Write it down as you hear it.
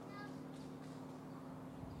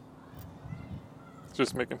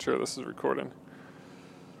Just making sure this is recording.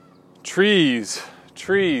 Trees,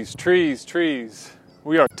 trees, trees, trees.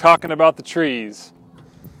 We are talking about the trees.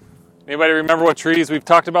 Anybody remember what trees we've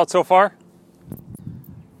talked about so far?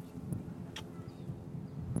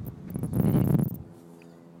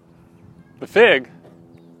 The fig.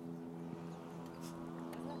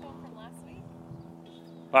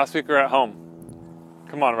 Last week we were at home.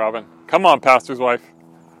 Come on, Robin. Come on, pastor's wife.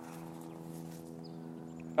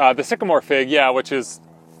 The sycamore fig, yeah, which is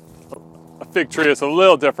a fig tree. It's a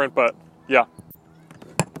little different, but yeah.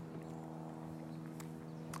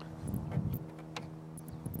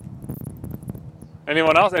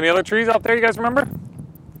 Anyone else? Any other trees out there you guys remember?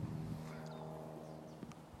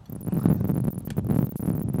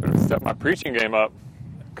 Better step my preaching game up.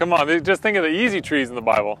 Come on, just think of the easy trees in the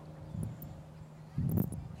Bible.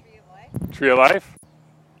 Tree of life. Tree of life.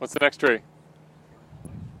 What's the next tree?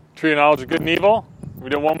 Tree of knowledge of good and evil. We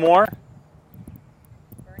did one more.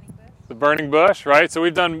 Burning bush. The burning bush, right? So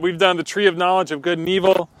we've done the tree of knowledge of good and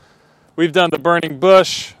evil. We've done the burning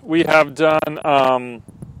bush. We have done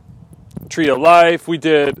tree of life. We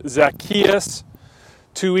did Zacchaeus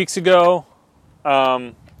 2 weeks ago.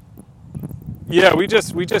 Yeah, we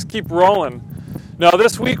just keep rolling. Now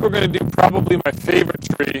this week we're going to do probably my favorite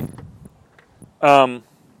tree.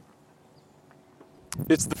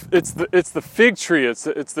 It's the fig tree.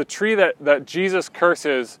 It's the tree that Jesus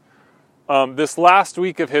curses. This last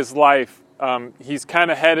week of his life, he's kind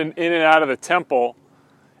of heading in and out of the temple,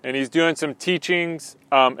 and he's doing some teachings.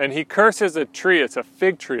 And he curses a tree. It's a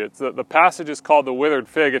fig tree. The passage is called the withered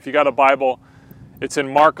fig. If you got a Bible, it's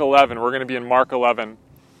in Mark 11. We're going to be in Mark 11.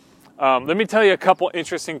 Let me tell you a couple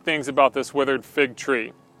interesting things about this withered fig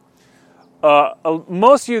tree.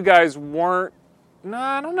 Most of you guys weren't. No,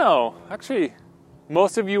 I don't know. Actually,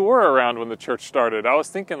 most of you were around when the church started. I was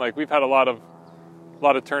thinking like we've had a lot of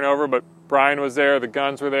turnover, but Brian was there, the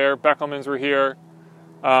Guns were there, Beckelmans were here.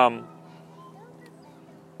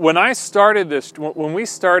 When we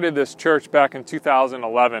started this church back in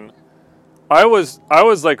 2011, I was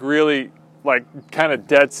like really like kind of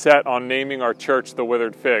dead set on naming our church the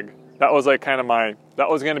Withered Fig. That was like kind of that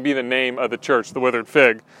was going to be the name of the church, the Withered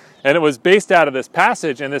Fig. And it was based out of this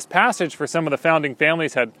passage, and this passage for some of the founding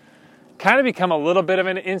families had kind of become a little bit of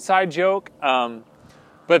an inside joke.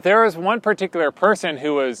 But there was one particular person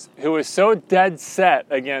who was so dead set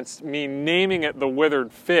against me naming it the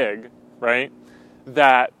Withered Fig, right?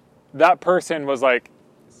 That person was like,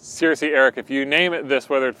 seriously, Eric, if you name it this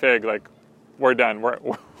Withered Fig, like, we're done.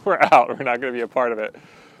 We're out. We're not going to be a part of it.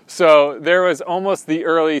 So there was almost the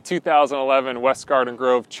early 2011 West Garden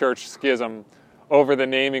Grove Church schism over the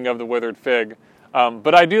naming of the Withered Fig.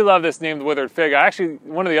 But I do love this name, the Withered Fig.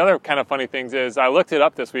 One of the other kind of funny things is I looked it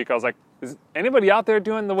up this week. I was like, is anybody out there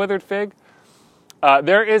doing the Withered Fig?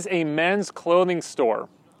 There is a men's clothing store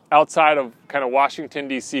outside of kind of Washington,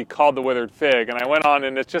 D.C. called the Withered Fig. And I went on,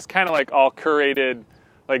 and it's just kind of like all curated,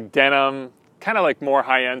 like denim, kind of like more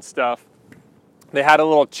high-end stuff. They had a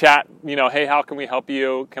little chat, hey, how can we help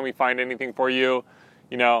you? Can we find anything for you?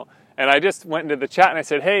 And I just went into the chat and I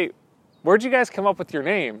said, hey, where'd you guys come up with your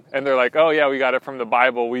name? And they're like, oh yeah, we got it from the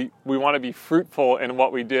Bible. We want to be fruitful in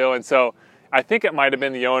what we do. And so I think it might have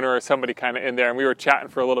been the owner or somebody kind of in there, and we were chatting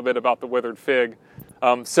for a little bit about the Withered Fig.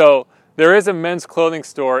 So there is a men's clothing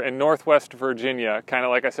store in Northwest Virginia, kind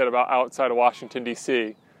of like I said, about outside of Washington,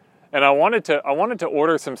 D.C. And I wanted to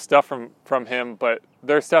order some stuff from him, but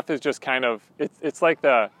their stuff is just kind of, it's like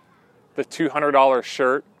the $200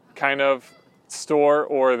 shirt kind of store,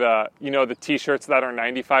 or the t-shirts that are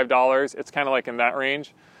 $95. It's kind of like in that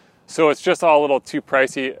range. So it's just all a little too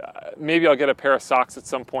pricey. Maybe I'll get a pair of socks at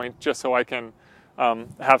some point just so I can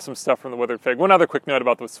have some stuff from the Withered Fig. One other quick note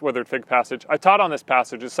about this Withered Fig passage. I taught on this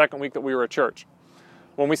passage the second week that we were a church.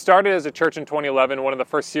 When we started as a church in 2011, one of the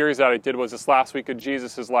first series that I did was this last week of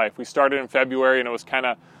Jesus' life. We started in February, and it was kind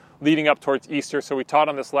of leading up towards Easter. So we taught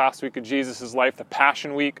on this last week of Jesus' life, the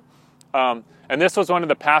Passion Week. And this was one of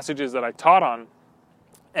the passages that I taught on.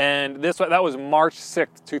 And that was March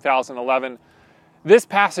 6th, 2011. This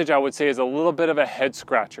passage, I would say, is a little bit of a head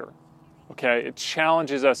scratcher. Okay, it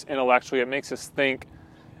challenges us intellectually. It makes us think.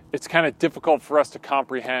 It's kind of difficult for us to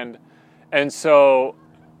comprehend. And so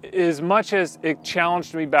as much as it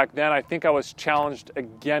challenged me back then, I think I was challenged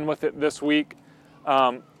again with it this week.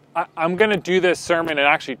 I'm going to do this sermon in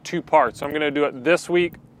actually two parts. So I'm going to do it this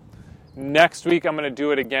week. Next week, I'm going to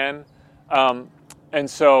do it again. And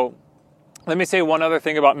so let me say one other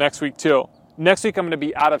thing about next week, too. Next week, I'm going to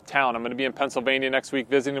be out of town. I'm going to be in Pennsylvania next week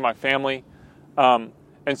visiting my family.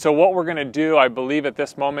 And so what we're going to do, I believe at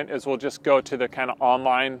this moment, is we'll just go to the kind of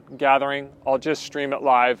online gathering. I'll just stream it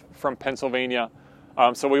live from Pennsylvania.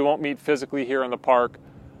 So we won't meet physically here in the park,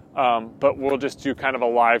 but we'll just do kind of a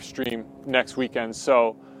live stream next weekend.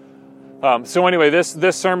 So anyway,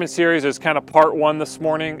 this sermon series is kind of part 1 this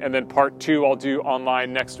morning, and then part 2 I'll do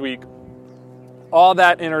online next week. All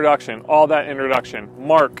that introduction.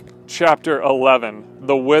 Mark chapter 11,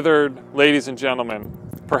 the withered, ladies and gentlemen,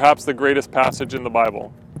 perhaps the greatest passage in the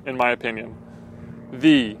Bible, in my opinion.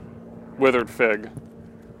 The withered fig.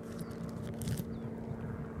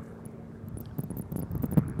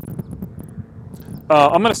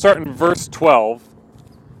 I'm going to start in verse 12.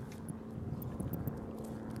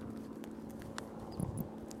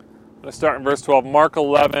 Mark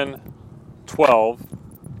 11, 12.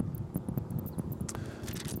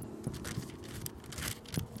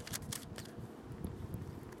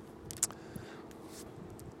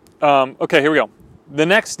 Okay, here we go. The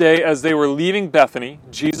next day, as they were leaving Bethany,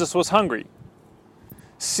 Jesus was hungry.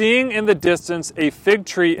 Seeing in the distance a fig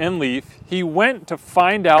tree in leaf, he went to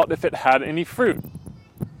find out if it had any fruit.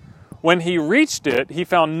 When he reached it, he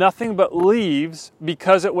found nothing but leaves,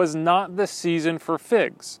 because it was not the season for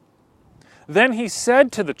figs. Then he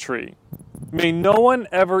said to the tree, "May no one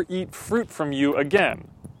ever eat fruit from you again."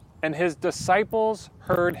 And his disciples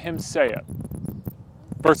heard him say it.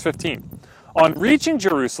 Verse 15. On reaching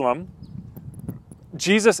Jerusalem,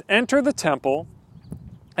 Jesus entered the temple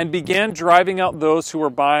and began driving out those who were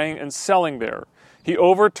buying and selling there. He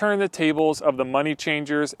overturned the tables of the money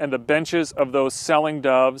changers and the benches of those selling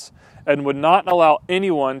doves, and would not allow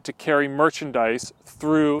anyone to carry merchandise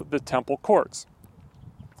through the temple courts.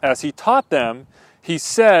 As he taught them, he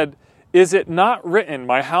said, "Is it not written,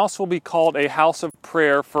 'My house will be called a house of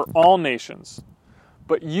prayer for all nations'?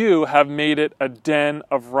 But you have made it a den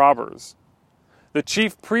of robbers." The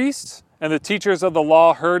chief priests and the teachers of the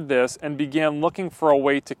law heard this and began looking for a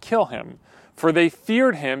way to kill him, for they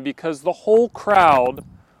feared him because the whole crowd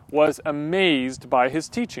was amazed by his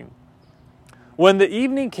teaching. When the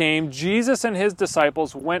evening came, Jesus and his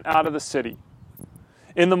disciples went out of the city.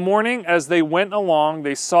 In the morning, as they went along,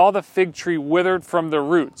 they saw the fig tree withered from the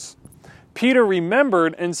roots. Peter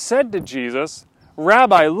remembered and said to Jesus,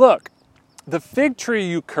 "Rabbi, look, the fig tree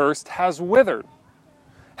you cursed has withered."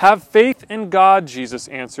 "Have faith in God," Jesus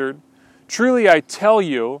answered. "Truly I tell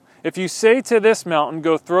you, if you say to this mountain,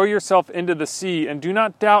 'Go throw yourself into the sea,' and do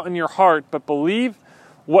not doubt in your heart, but believe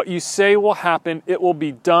what you say will happen, it will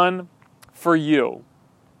be done for you.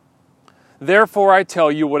 Therefore I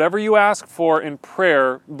tell you, whatever you ask for in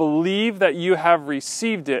prayer, believe that you have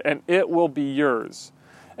received it, and it will be yours.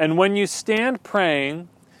 And when you stand praying,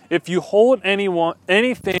 if you hold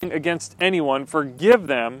anything against anyone, forgive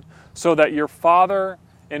them, so that your Father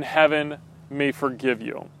in heaven may forgive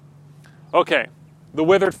you." Okay, the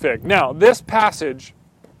withered fig. Now, this passage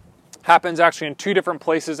happens actually in 2 different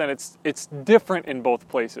places, and it's different in both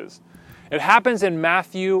places. It happens in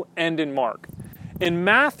Matthew and in Mark. In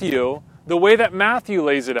Matthew, the way that Matthew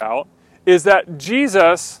lays it out is that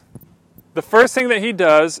Jesus, the first thing that he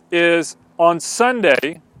does is on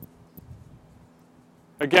Sunday,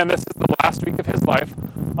 again, this is the last week of his life.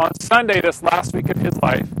 On Sunday, this last week of his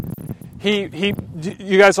life,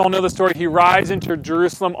 you guys all know the story. He rides into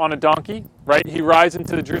Jerusalem on a donkey, right? He rides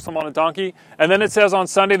into Jerusalem on a donkey. And then it says on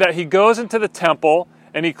Sunday that he goes into the temple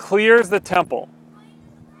and he clears the temple.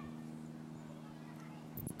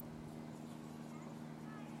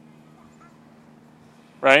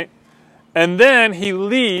 Right? And then he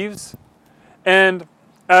leaves, and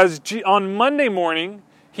on Monday morning,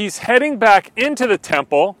 he's heading back into the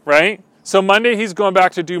temple, right? So Monday he's going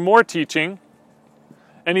back to do more teaching,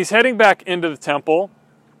 and he's heading back into the temple.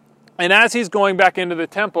 And as he's going back into the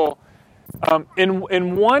temple,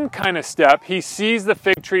 in one kind of step, he sees the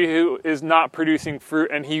fig tree who is not producing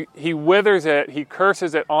fruit, and he withers it, he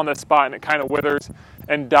curses it on the spot, and it kind of withers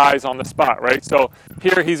and dies on the spot, right? So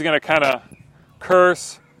here he's going to kind of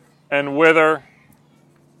curse and wither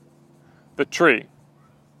the tree.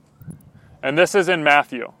 And this is in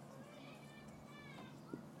Matthew.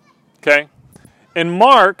 Okay? In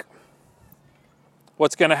Mark,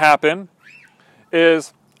 what's going to happen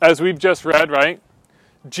is, as we've just read, right?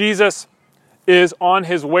 Jesus is on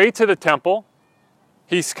his way to the temple.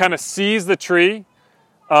 He kind of sees the tree.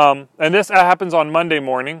 And this happens on Monday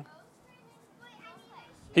morning.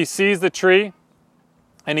 He sees the tree,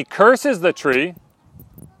 and he curses the tree.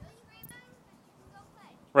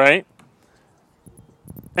 Right?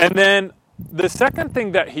 And then the second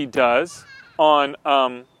thing that he does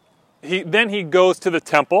he goes to the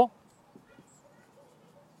temple,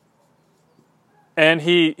 and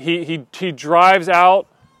he drives out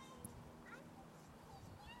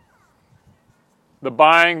the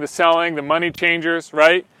buying, the selling, the money changers,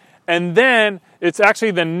 right? And then It's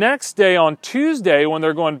actually the next day on Tuesday when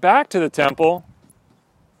they're going back to the temple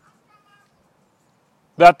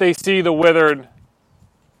that they see the withered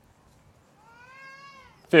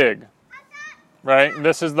fig, right?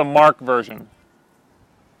 This is the Mark version.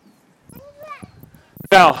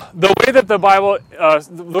 Now, the way that the Bible,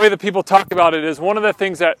 the way that people talk about it is one of the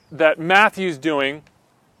things that Matthew's doing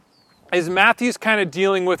is Matthew's kind of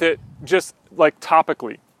dealing with it just like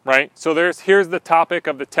topically, right? So here's the topic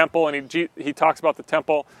of the temple, and he talks about the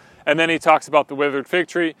temple, and then he talks about the withered fig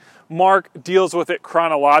tree. Mark deals with it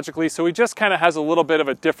chronologically, so he just kind of has a little bit of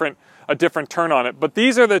a different turn on it. But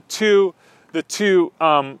these are the two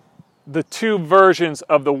versions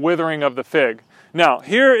of the withering of the fig. Now,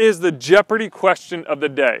 here is the Jeopardy question of the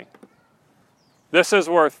day. This is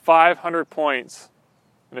worth 500 points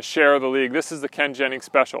and a share of the league. This is the Ken Jennings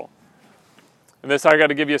special. And this I got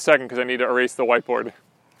to give you a second because I need to erase the whiteboard.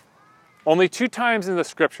 Only 2 times in the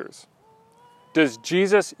scriptures does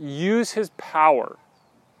Jesus use his power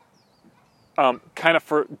kind of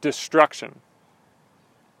for destruction,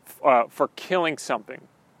 for killing something.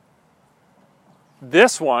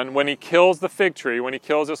 This one, when he kills the fig tree, when he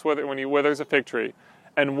withers a fig tree,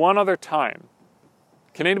 and one other time.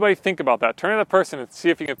 Can anybody think about that? Turn to the person and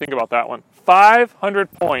see if you can think about that one.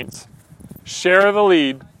 500 points, share the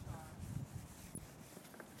lead.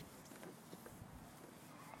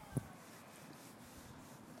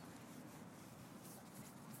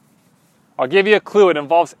 I'll give you a clue. It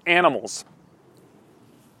involves animals.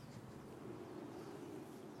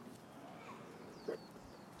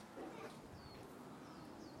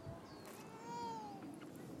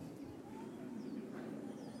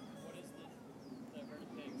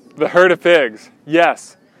 The herd of pigs.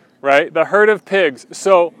 Yes, right? The herd of pigs.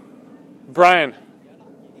 So, Brian,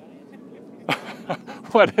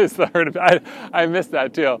 what is the herd of pigs? I missed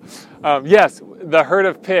that too. Yes, the herd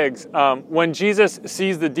of pigs. When Jesus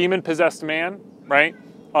sees the demon-possessed man, right,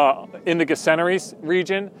 in the Gethsemane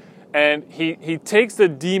region, and he takes the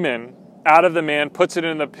demon out of the man, puts it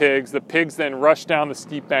in the pigs then rush down the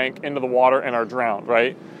steep bank into the water and are drowned,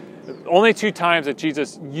 right? Only 2 times that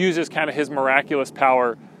Jesus uses kind of his miraculous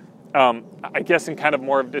power, I guess in kind of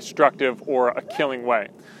more of a destructive or a killing way.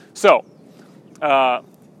 So,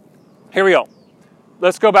 here we go.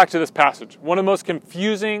 Let's go back to this passage. One of the most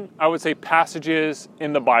confusing, I would say, passages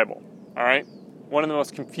in the Bible. All right? One of the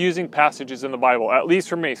most confusing passages in the Bible, at least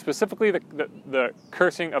for me, specifically the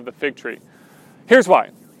cursing of the fig tree. Here's why.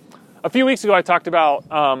 A few weeks ago, I talked about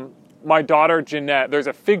my daughter, Jeanette. There's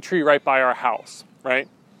a fig tree right by our house, right?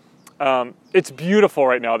 It's beautiful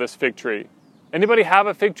right now, this fig tree. Anybody have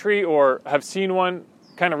a fig tree or have seen one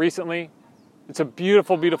kind of recently? It's a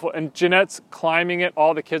beautiful, beautiful, and Jeanette's climbing it.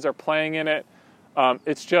 All the kids are playing in it.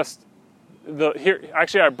 It's just, here.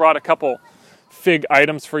 Actually, I brought a couple fig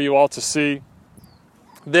items for you all to see.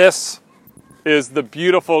 This is the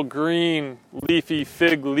beautiful green leafy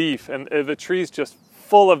fig leaf, and the tree's just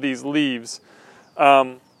full of these leaves.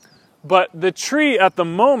 But the tree at the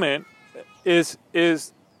moment is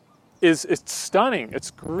it's stunning.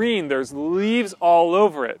 It's green. There's leaves all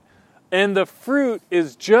over it. And the fruit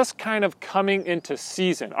is just kind of coming into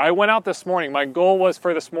season. I went out this morning. My goal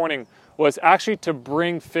for this morning was actually to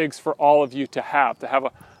bring figs for all of you to have.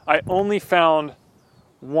 I only found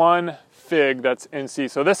 1 fig that's in season.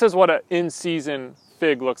 So this is what an in-season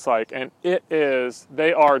fig looks like. And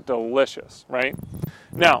they are delicious, right?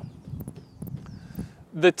 Now,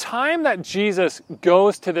 the time that Jesus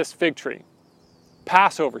goes to this fig tree,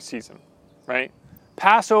 Passover season, right?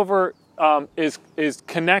 Passover is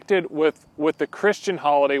connected with the Christian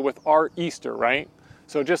holiday, with our Easter, right?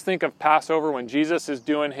 So just think of Passover when Jesus is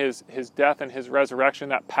doing his death and his resurrection,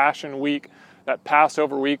 that Passion Week, that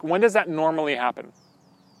Passover week. When does that normally happen?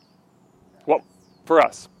 What for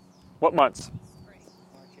us? What months?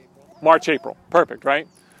 March, April. Perfect, right?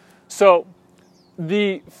 So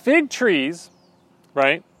the fig trees,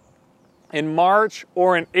 right, in March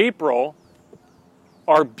or in April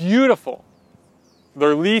are beautiful.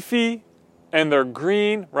 They're leafy and they're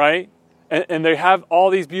green, right? And they have all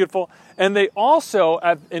these beautiful, and they also,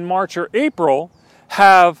 in March or April,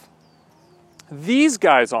 have these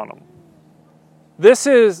guys on them. This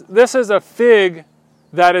is a fig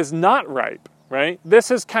that is not ripe, right? This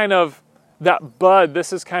is kind of that bud.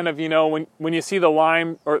 This is kind of, when you see the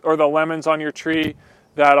lime or the lemons on your tree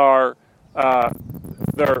that are,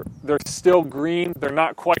 they're still green, they're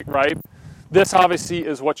not quite ripe. This obviously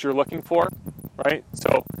is what you're looking for, right?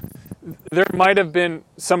 So there might have been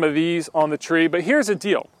some of these on the tree, but here's the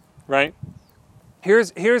deal, right?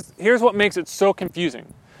 Here's what makes it so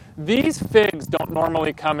confusing. These figs don't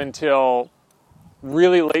normally come until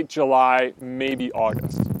really late July, maybe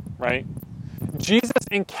August, right? Jesus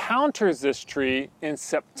encounters this tree in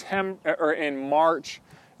September or in March,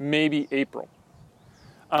 maybe April.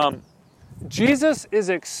 Jesus is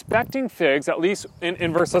expecting figs, at least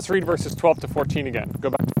in verse, let's read verses 12 to 14 again. Go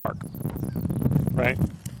back to Mark, right?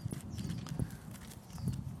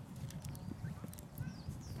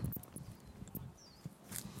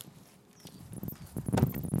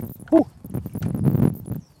 Whew.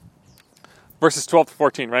 Verses 12 to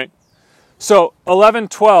 14, right? So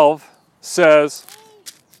 11:12 says,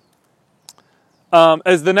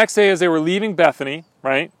 as the next day as they were leaving Bethany,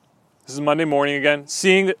 right? This is Monday morning again,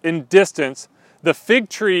 seeing in distance the fig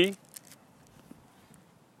tree,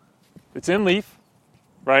 it's in leaf,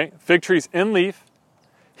 right? Fig tree's in leaf.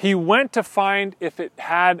 He went to find if it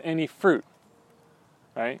had any fruit,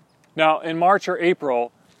 right? Now, in March or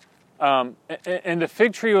April, and the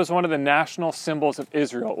fig tree was one of the national symbols of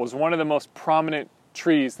Israel. It was one of the most prominent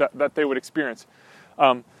trees that they would experience.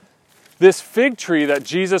 This fig tree that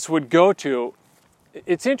Jesus would go to,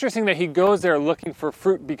 it's interesting that he goes there looking for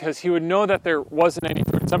fruit because he would know that there wasn't any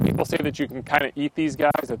fruit. Some people say that you can kind of eat these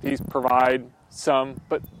guys, that these provide some,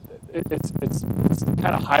 but it's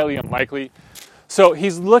kind of highly unlikely. So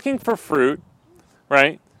he's looking for fruit,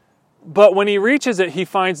 right? But when he reaches it, he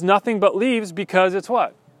finds nothing but leaves because it's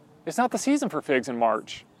what? It's not the season for figs in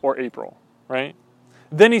March or April, right?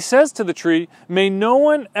 Then he says to the tree, "May no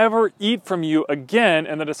one ever eat from you again."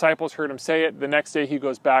 And the disciples heard him say it. The next day he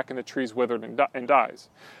goes back and the tree's withered and dies.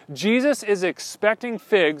 Jesus is expecting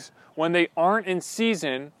figs when they aren't in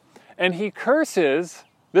season, and he curses,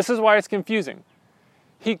 this is why it's confusing.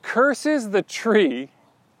 He curses the tree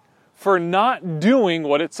for not doing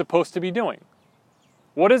what it's supposed to be doing.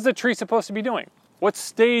 What is the tree supposed to be doing? What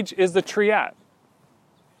stage is the tree at?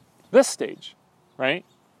 This stage, right?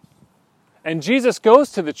 And Jesus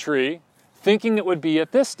goes to the tree thinking it would be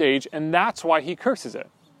at this stage, and that's why he curses it.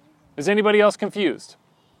 Is anybody else confused?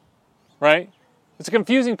 Right? It's a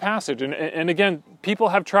confusing passage. And again, people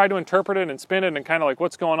have tried to interpret it and spin it and kind of like,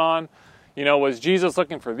 what's going on? You know, was Jesus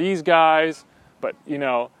looking for these guys? But, you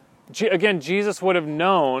know, again, Jesus would have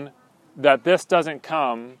known that this doesn't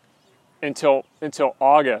come until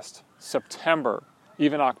August, September,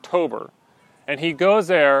 even October. And he goes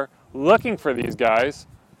there looking for these guys,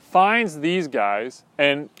 finds these guys,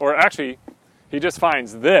 or actually, he just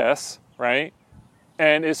finds this, right?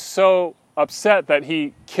 And is so upset that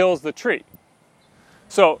he kills the tree.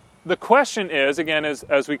 So the question is, again,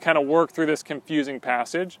 as we kind of work through this confusing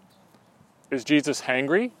passage, is Jesus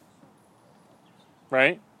hangry?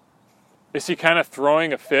 Right? Is he kind of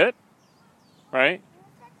throwing a fit? Right?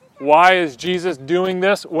 Why is Jesus doing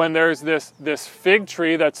this when there's this fig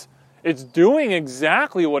tree it's doing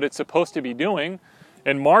exactly what it's supposed to be doing?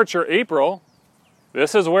 In March or April,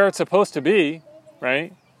 this is where it's supposed to be,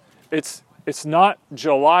 right? It's not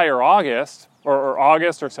July or August, or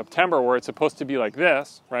August or September where it's supposed to be like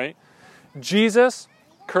this, right? Jesus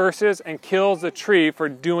curses and kills the tree for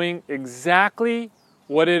doing exactly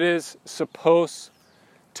what it is supposed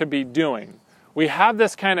to be doing. We have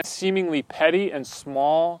this kind of seemingly petty and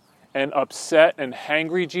small and upset and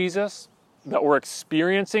hangry Jesus that we're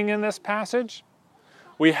experiencing in this passage.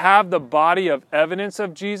 We have the body of evidence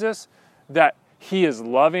of Jesus that he is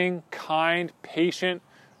loving, kind, patient,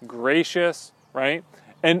 gracious, right?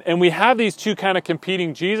 And we have these two kind of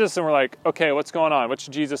competing Jesus, and we're like, okay, what's going on? Which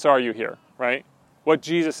Jesus are you here, right? What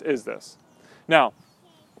Jesus is this? Now,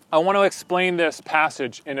 I want to explain this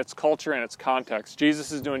passage in its culture and its context.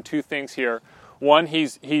 Jesus is doing two things here. One,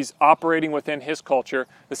 he's operating within his culture.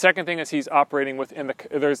 The second thing is he's operating within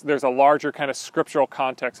there's a larger kind of scriptural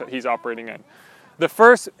context that he's operating in. The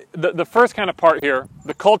first kind of part here,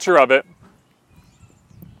 the culture of it,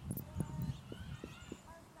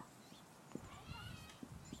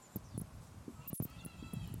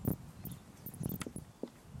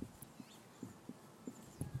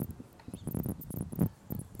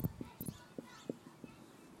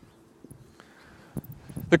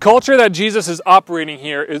 the culture that Jesus is operating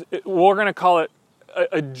here is, we're going to call it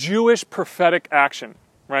a Jewish prophetic action,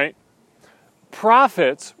 right?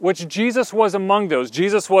 Prophets, which Jesus was among those.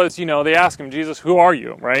 Jesus was, they ask him, Jesus, who are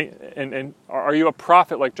you, right? And are you a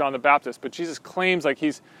prophet like John the Baptist? But Jesus claims like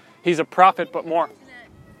he's a prophet, but more. When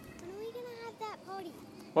are we going to have that party?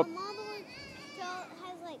 What? The marble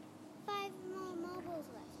has like 5 more marbles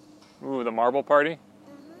left. Ooh, the marble party?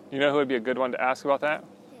 You know who would be a good one to ask about that?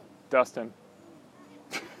 Who? Dustin.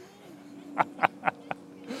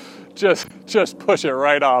 Just push it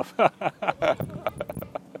right off.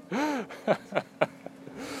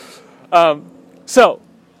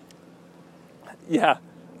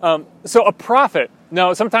 So a prophet,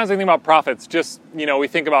 now sometimes we think about prophets, just, we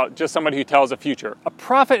think about just somebody who tells the future. A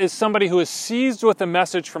prophet is somebody who is seized with a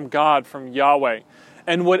message from God, from Yahweh,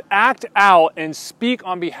 and would act out and speak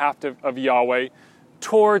on behalf of Yahweh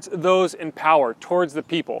towards those in power, towards the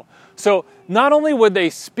people. So not only would they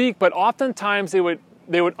speak, but oftentimes they would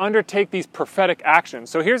undertake these prophetic actions.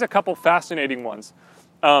 So here's a couple fascinating ones.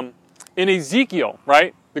 In Ezekiel,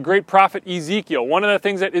 right? The great prophet Ezekiel, one of the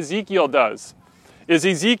things that Ezekiel does is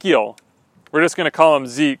Ezekiel, we're just going to call him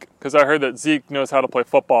Zeke, because I heard that Zeke knows how to play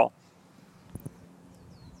football.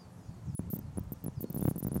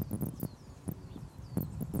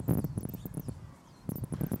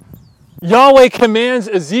 Yahweh commands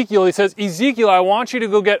Ezekiel, he says, Ezekiel, I want you to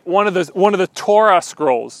go get one of the Torah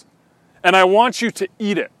scrolls, and I want you to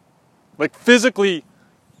eat it. Like physically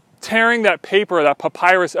tearing that paper, that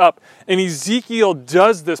papyrus up. And Ezekiel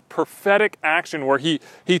does this prophetic action where he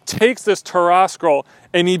takes this Torah scroll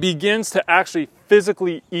and he begins to actually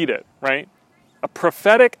physically eat it, right? A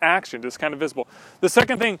prophetic action, just kind of visible. The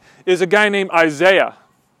second thing is a guy named Isaiah.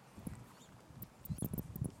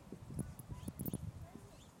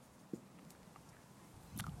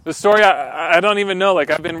 The story, I don't even know.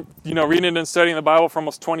 Like, I've been, reading and studying the Bible for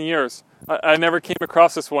almost 20 years. I never came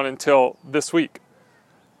across this one until this week.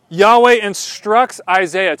 Yahweh instructs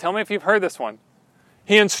Isaiah. Tell me if you've heard this one.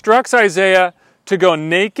 He instructs Isaiah to go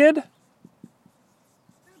naked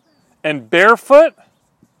and barefoot.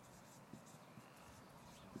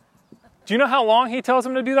 Do you know how long he tells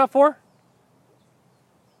him to do that for?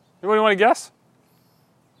 Anybody want to guess?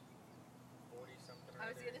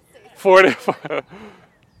 40.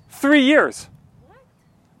 3 years. What?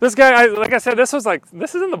 This guy, like I said, this is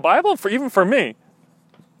in the Bible even for me.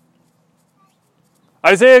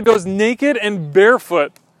 Isaiah goes naked and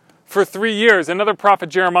barefoot for 3 years. Another prophet,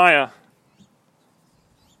 Jeremiah.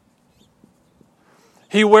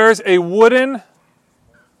 He wears a wooden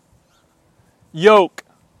yoke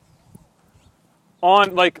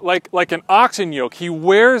on like an oxen yoke. He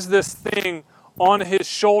wears this thing on his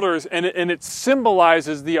shoulders, and it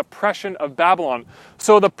symbolizes the oppression of Babylon.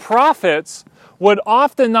 So the prophets would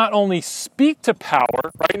often not only speak to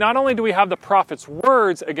power, right? Not only do we have the prophet's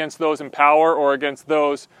words against those in power or against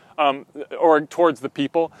those or towards the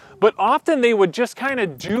people, but often they would just kind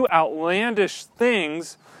of do outlandish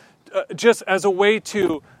things just as a way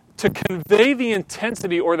to convey the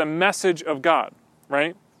intensity or the message of God,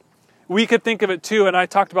 right? We could think of it too, and I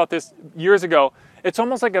talked about this years ago. It's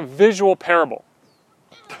almost like a visual parable.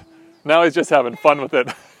 Now he's just having fun with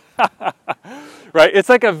it. Right? It's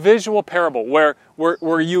like a visual parable where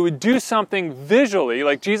you would do something visually.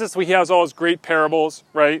 Like Jesus, he has all his great parables,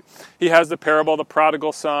 right? He has the parable of the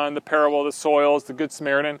prodigal son, the parable of the soils, the Good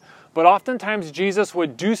Samaritan. But oftentimes Jesus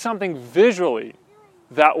would do something visually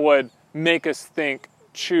that would make us think,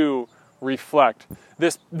 chew, reflect.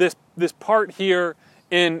 This part here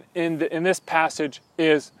in this passage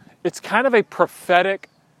it's kind of a prophetic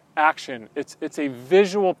action. It's a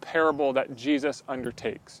visual parable that Jesus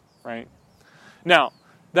undertakes, right? Now,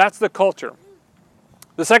 that's the culture.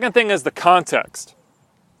 The second thing is the context.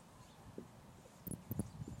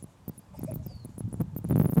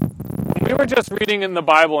 When we were just reading in the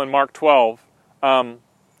Bible in Mark 12,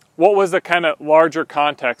 what was the kind of larger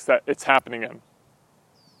context that it's happening in?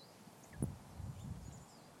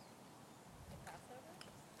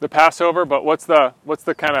 The Passover, but what's the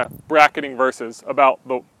kind of bracketing verses about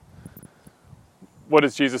what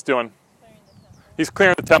is Jesus doing? He's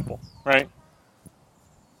clearing the temple, right?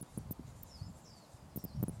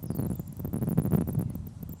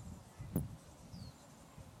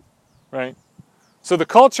 Right? So the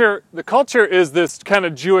culture is this kind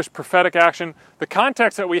of Jewish prophetic action. The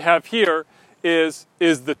context that we have here is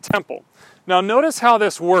the temple. Now notice how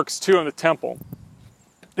this works too in the temple.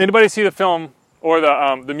 Anybody see the film or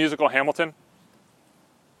the musical Hamilton?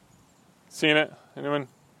 Seen it? Anyone?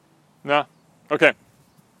 No? Okay.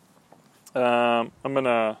 I'm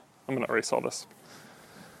gonna erase all this.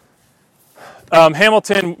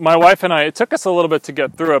 Hamilton, my wife and I, it took us a little bit to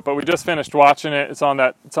get through it, but we just finished watching it. It's on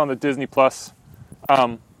the Disney Plus,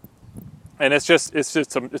 and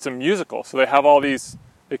it's a musical. So they have all these.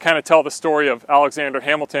 They kind of tell the story of Alexander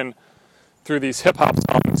Hamilton through these hip hop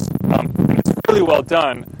songs. And it's really well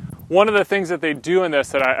done. One of the things that they do in this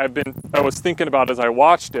that I was thinking about as I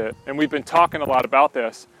watched it, and we've been talking a lot about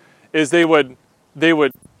this, is they would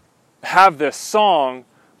have this song,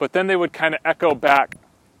 but then they would kind of echo back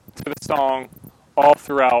to the song all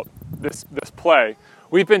throughout this play.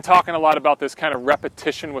 We've been talking a lot about this kind of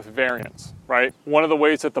repetition with variance, right? One of the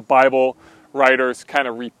ways that the Bible writers kind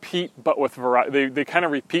of repeat, but with variety. They kind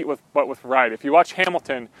of repeat but with variety. If you watch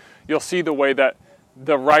Hamilton, you'll see the way that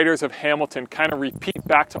the writers of Hamilton kind of repeat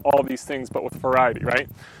back to all these things, but with variety, right?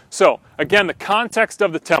 So, again, the context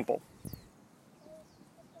of the temple.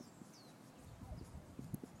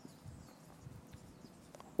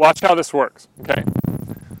 Watch how this works, okay?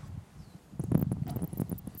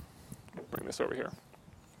 Bring this over here.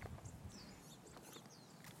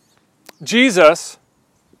 Jesus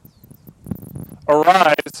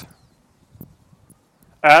arrives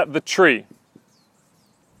at the tree,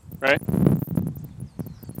 right?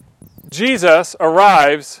 Jesus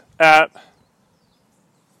arrives at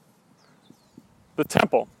the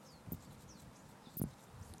temple,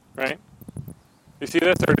 right? You see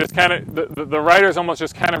this? Or just kind of, the writer's almost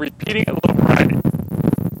just kind of repeating it a little variety.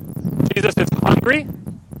 Jesus is hungry.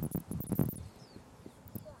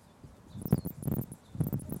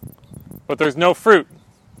 But there's no fruit,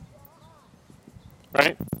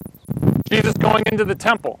 right? Jesus going into the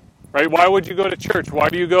temple, right? Why would you go to church? Why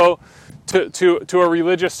do you go to a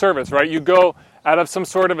religious service, right? You go out of some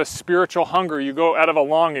sort of a spiritual hunger. You go out of a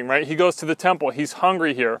longing, right? He goes to the temple. He's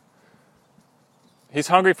hungry here. He's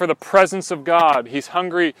hungry for the presence of God. He's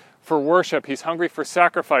hungry for worship. He's hungry for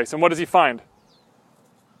sacrifice. And what does he find?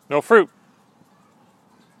 No fruit,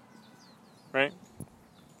 right?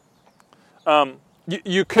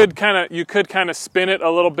 You could kind of spin it a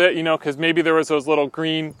little bit, you know, because maybe there was those little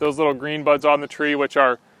green buds on the tree, which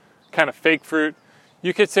are kind of fake fruit.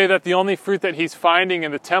 You could say that the only fruit that he's finding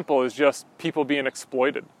in the temple is just people being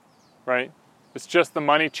exploited, right? It's just the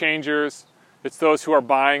money changers. It's those who are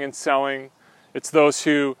buying and selling. It's those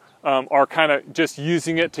who are kind of just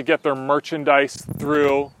using it to get their merchandise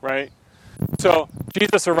through, right? So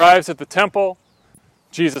Jesus arrives at the temple.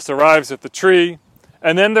 Jesus arrives at the tree.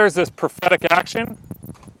 And then there's this prophetic action.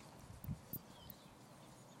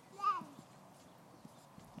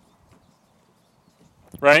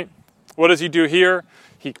 Right? What does he do here?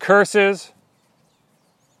 He curses.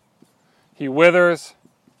 He withers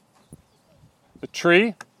the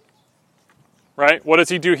tree. Right? What does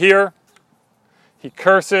he do here? He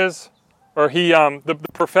curses, or the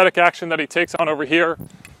prophetic action that he takes on over here.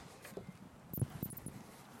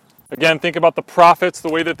 Again, think about the prophets, the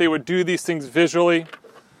way that they would do these things visually.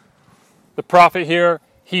 The prophet here,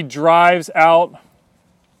 he drives out.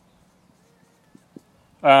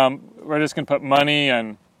 We're just going to put money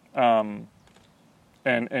and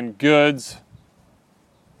goods,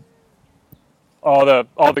 all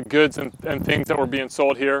the goods and things that were being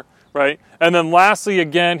sold here, right? And then lastly,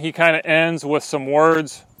 again, he kind of ends with some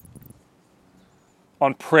words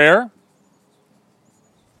on prayer,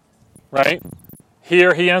 right?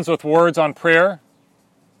 Here he ends with words on prayer.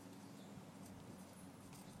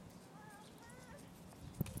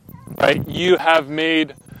 Right? You have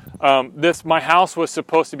made this, my house was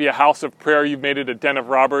supposed to be a house of prayer. You've made it a den of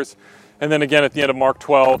robbers. And then again at the end of Mark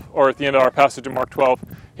 12, or at the end of our passage in Mark 12,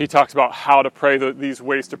 he talks about how to pray, these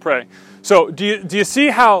ways to pray. So do you see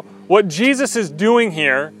how what Jesus is doing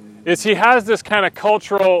here is he has this kind of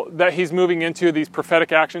cultural that he's moving into, these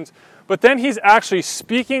prophetic actions, but then he's actually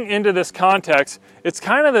speaking into this context. It's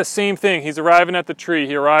kind of the same thing. He's arriving at the tree.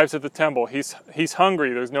 He arrives at the temple. He's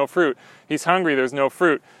hungry. There's no fruit. He's hungry. There's no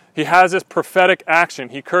fruit. He has this prophetic action.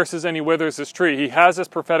 He curses and he withers this tree. He has this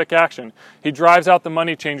prophetic action. He drives out the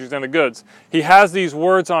money changers and the goods. He has these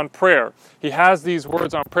words on prayer. He has these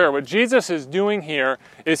words on prayer. What Jesus is doing here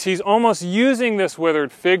is he's almost using this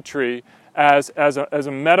withered fig tree as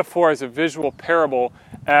a metaphor, as a visual parable,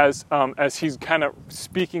 as he's kind of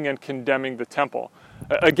speaking and condemning the temple.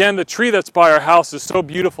 Again, the tree that's by our house is so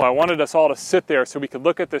beautiful. I wanted us all to sit there so we could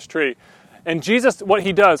look at this tree. And Jesus, what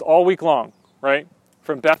he does all week long, right?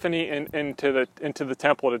 From Bethany into the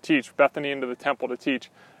temple to teach, Bethany into the temple to teach.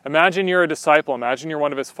 Imagine you're a disciple. Imagine you're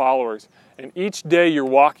one of his followers. And each day you're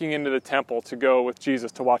walking into the temple to go with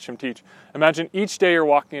Jesus to watch him teach. Imagine each day you're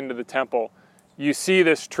walking into the temple, you see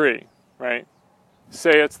this tree, right?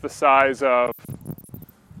 Say it's the size of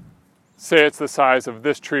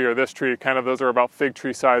this tree or this tree. Kind of those are about fig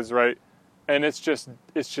tree size, right? And it's just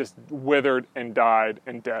withered and died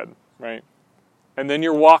and dead, right? And then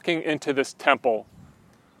you're walking into this temple,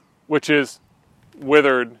 which is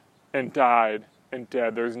withered and died and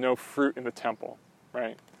dead. There's no fruit in the temple,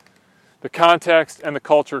 right? The context and the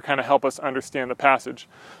culture kind of help us understand the passage.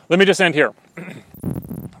 Let me just end here.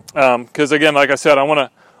 Because again, like I said, I want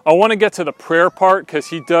to get to the prayer part, because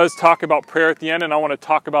he does talk about prayer at the end, and I want to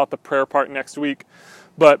talk about the prayer part next week.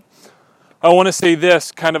 But I want to say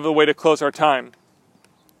this, kind of the way to close our time.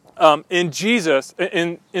 In Jesus,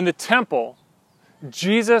 in the temple,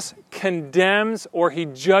 Jesus condemns, or he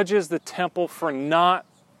judges the temple for not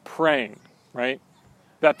praying, right?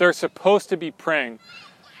 That they're supposed to be praying.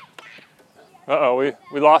 Uh-oh,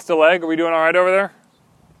 we lost a leg. Are we doing all right over there?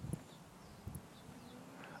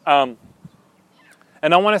 And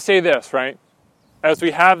I want to say this, right? As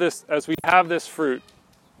we have this fruit,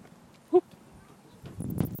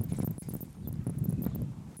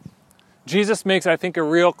 Jesus makes, I think, a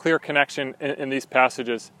real clear connection in these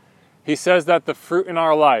passages. He says that the fruit in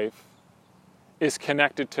our life is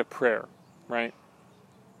connected to prayer, right?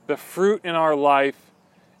 The fruit in our life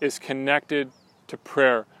is connected to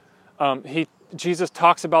prayer. Jesus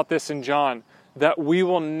talks about this in John, that we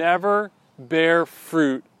will never bear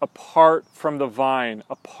fruit apart from the vine,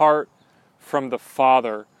 apart from the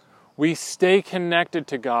Father. We stay connected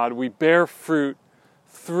to God. We bear fruit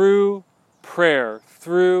through prayer,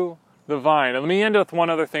 through the vine. And let me end with one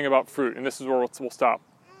other thing about fruit, and this is where we'll stop,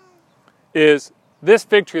 is this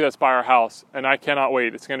fig tree that's by our house, and I cannot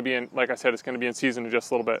wait. It's going to be in, like I said, it's going to be in season in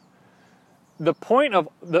just a little bit. The point of,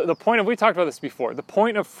 we talked about this before, the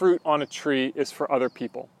point of fruit on a tree is for other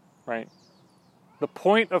people, right? The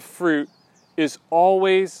point of fruit is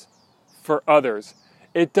always for others.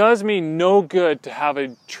 It does me no good to have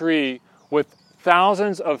a tree with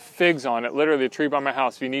thousands of figs on it, literally a tree by my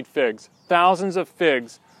house, if you need figs, thousands of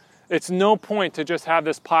figs. It's no point to just have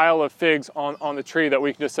this pile of figs on the tree that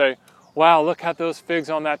we can just say, wow, look at those figs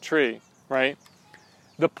on that tree, right?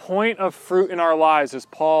 The point of fruit in our lives, as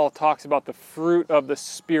Paul talks about the fruit of the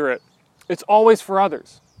Spirit, it's always for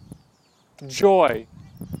others. Joy,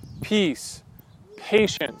 peace,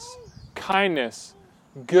 patience, kindness,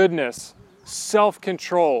 goodness,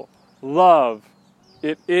 self-control, love.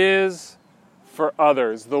 It is for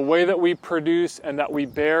others. The way that we produce and that we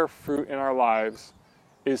bear fruit in our lives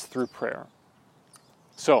is through prayer.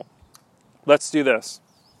 So, let's do this.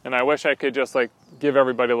 And I wish I could just give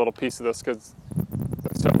everybody a little piece of this because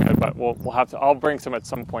they're so good, but we'll have to. I'll bring some at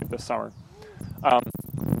some point this summer.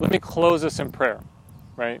 Let me close this in prayer,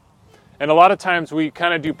 right? And a lot of times we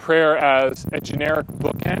kind of do prayer as a generic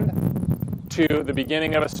bookend to the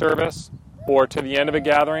beginning of a service or to the end of a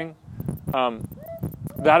gathering.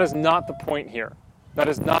 That is not the point here. That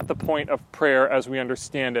is not the point of prayer as we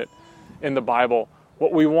understand it in the Bible.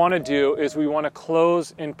 What we want to do is we want to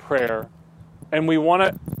close in prayer, and we want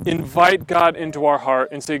to invite God into our heart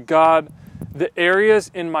and say, God, the areas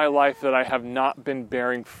in my life that I have not been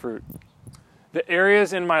bearing fruit, the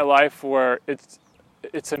areas in my life where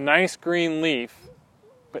it's a nice green leaf,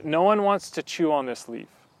 but no one wants to chew on this leaf,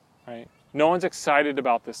 right? No one's excited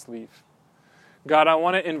about this leaf. God, I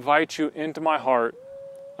want to invite you into my heart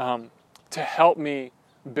to help me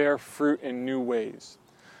bear fruit in new ways.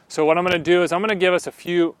 So what I'm going to do is I'm going to give us a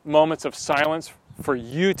few moments of silence for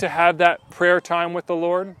you to have that prayer time with the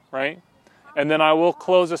Lord, right? And then I will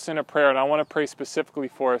close us in a prayer, and I want to pray specifically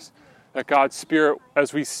for us that God's Spirit,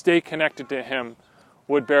 as we stay connected to Him,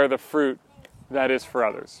 would bear the fruit that is for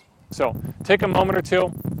others. So take a moment or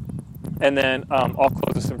two, and then I'll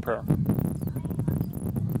close us in prayer.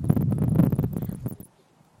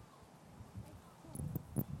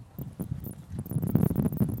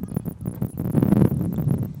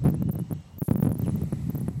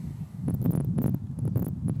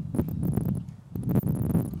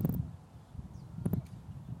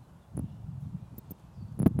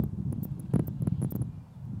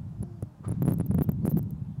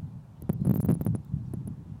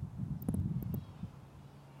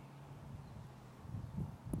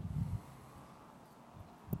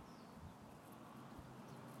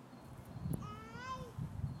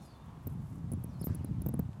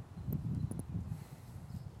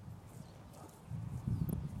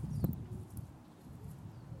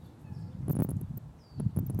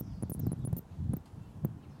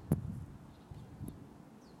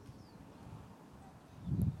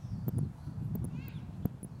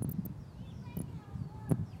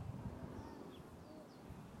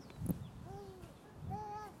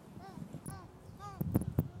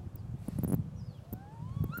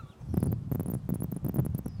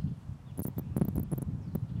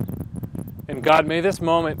 And God, may this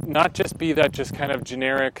moment not just be that just kind of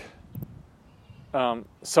generic,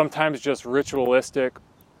 sometimes just ritualistic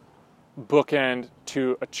bookend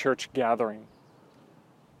to a church gathering.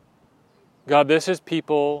 God, this is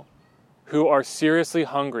people who are seriously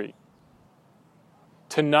hungry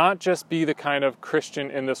to not just be the kind of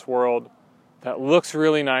Christian in this world that looks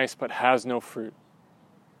really nice but has no fruit.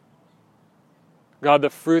 God, the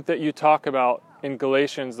fruit that you talk about in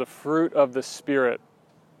Galatians, the fruit of the Spirit,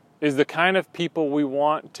 is the kind of people we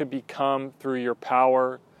want to become through your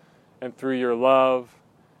power and through your love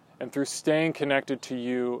and through staying connected to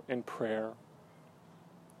you in prayer.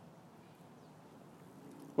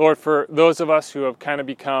 Lord, for those of us who have kind of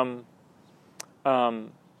become,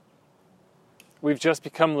 we've just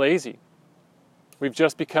become lazy. We've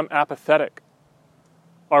just become apathetic.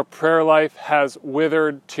 our prayer life has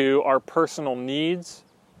withered to our personal needs,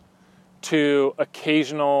 to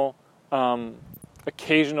occasional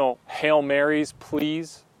Hail Marys,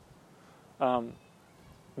 please.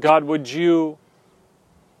 God, would you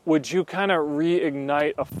kind of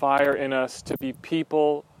reignite a fire in us to be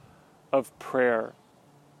people of prayer?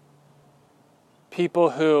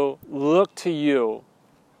 People who look to you,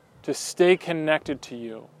 to stay connected to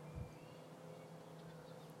you,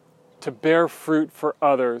 to bear fruit for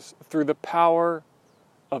others through the power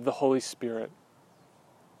of the Holy Spirit.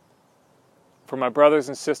 For my brothers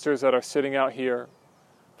and sisters that are sitting out here,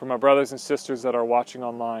 for my brothers and sisters that are watching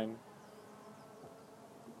online,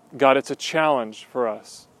 God, it's a challenge for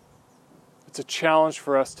us. It's a challenge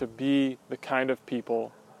for us to be the kind of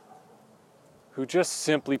people who just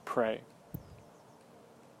simply pray.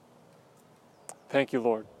 Thank you,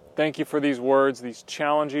 Lord. Thank you for these words, these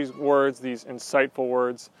challenging words, these insightful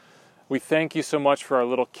words. We thank you so much for our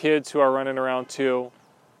little kids who are running around too.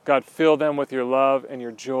 God, fill them with your love and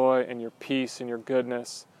your joy and your peace and your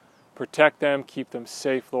goodness. Protect them, keep them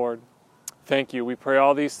safe, Lord. Thank you. We pray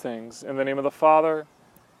all these things in the name of the Father,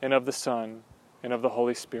 and of the Son, and of the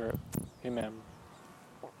Holy Spirit. Amen.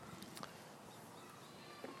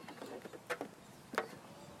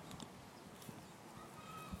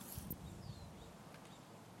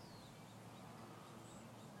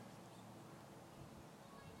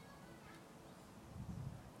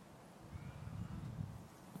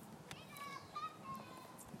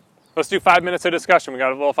 Let's do 5 minutes of discussion. We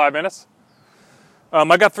got a little 5 minutes.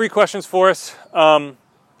 I got 3 questions for us.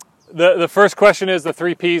 The first question is the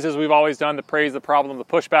 3 Ps, as we've always done: the praise, the problem, the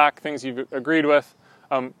pushback, things you've agreed with,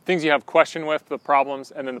 things you have question with, the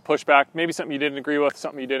problems, and then the pushback, maybe something you didn't agree with,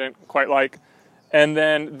 something you didn't quite like. And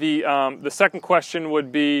then the second question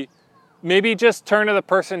would be, maybe just turn to the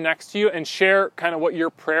person next to you and share kind of what your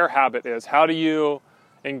prayer habit is. How do you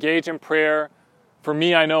engage in prayer? For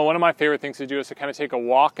me, I know one of my favorite things to do is to kind of take a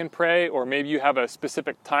walk and pray, or maybe you have a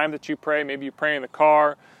specific time that you pray. Maybe you pray in the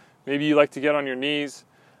car. Maybe you like to get on your knees.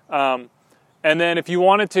 And then if you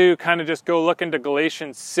wanted to kind of just go look into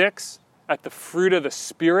Galatians 6 at the fruit of the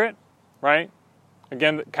Spirit, right?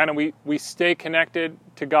 Again, kind of we stay connected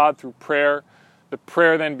to God through prayer. The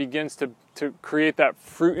prayer then begins to create that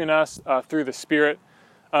fruit in us through the Spirit.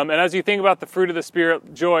 And as you think about the fruit of the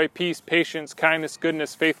Spirit: joy, peace, patience, kindness,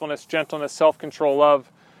 goodness, faithfulness, gentleness, self-control, love,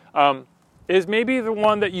 is maybe the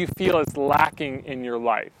one that you feel is lacking in your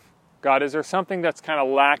life. God, is there something that's kind of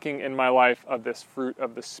lacking in my life of this fruit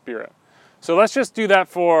of the Spirit? So let's just do that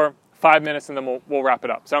for 5 minutes and then we'll wrap it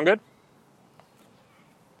up. Sound good?